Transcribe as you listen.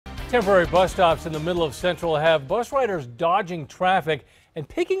Temporary bus stops in the middle of Central have bus riders dodging traffic and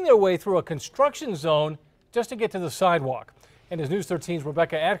picking their way through a construction zone just to get to the sidewalk. And as News 13's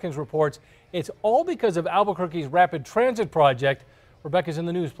Rebecca Atkins reports, it's all because of Albuquerque's rapid transit project. Rebecca's in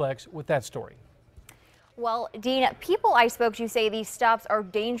the Newsplex with that story. Well, Dean, people I spoke to say these stops are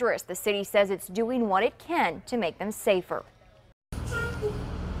dangerous. The city says it's doing what it can to make them safer.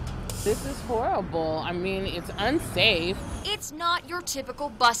 This is horrible. I mean, it's unsafe. It's not your typical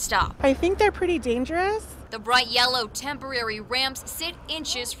bus stop. I think they're pretty dangerous. The bright yellow temporary ramps sit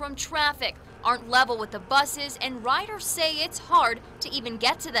inches from traffic, aren't level with the buses, and riders say it's hard to even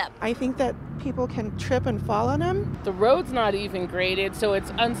get to them. I think that people can trip and fall on them. The road's not even graded, so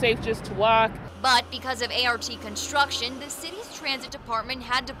it's unsafe just to walk. But because of ART construction, the city's transit department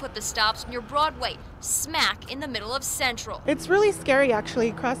had to put the stops near Broadway, smack in the middle of Central. It's really scary,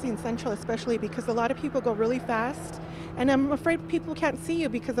 actually, crossing Central, especially because a lot of people go really fast. And I'm afraid people can't see you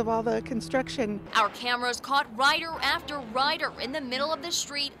because of all the construction. Our cameras caught rider after rider in the middle of the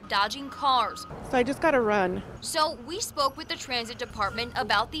street dodging cars. So I just got to run. So we spoke with the transit department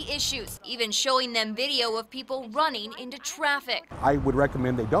about the issues, even showing them video of people running into traffic. I would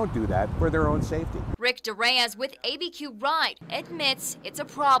recommend they don't do that for their own safety. Rick DeReyes with ABQ Ride admits it's a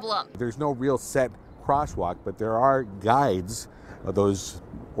problem. There's no real set crosswalk, but there are guides, those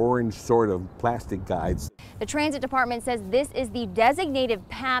orange sort of plastic guides. The transit department says this is the designated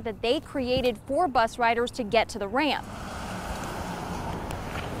path that they created for bus riders to get to the ramp.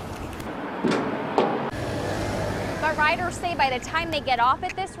 But riders say by the time they get off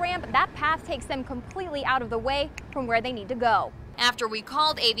at this ramp, that path takes them completely out of the way from where they need to go. After we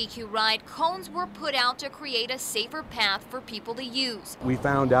called ABQ Ride, cones were put out to create a safer path for people to use. We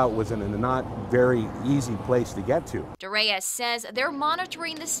found out was in a not very easy place to get to. DeReyes says they're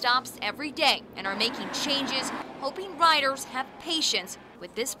monitoring the stops every day and are making changes, hoping riders have patience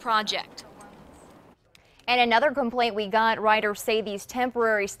with this project. And another complaint we got, riders say these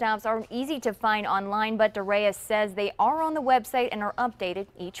temporary stops aren't easy to find online, but DeReyes says they are on the website and are updated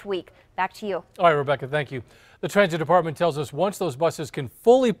each week. Back to you. All right, Rebecca, thank you. The transit department tells us once those buses can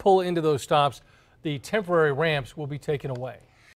fully pull into those stops, the temporary ramps will be taken away.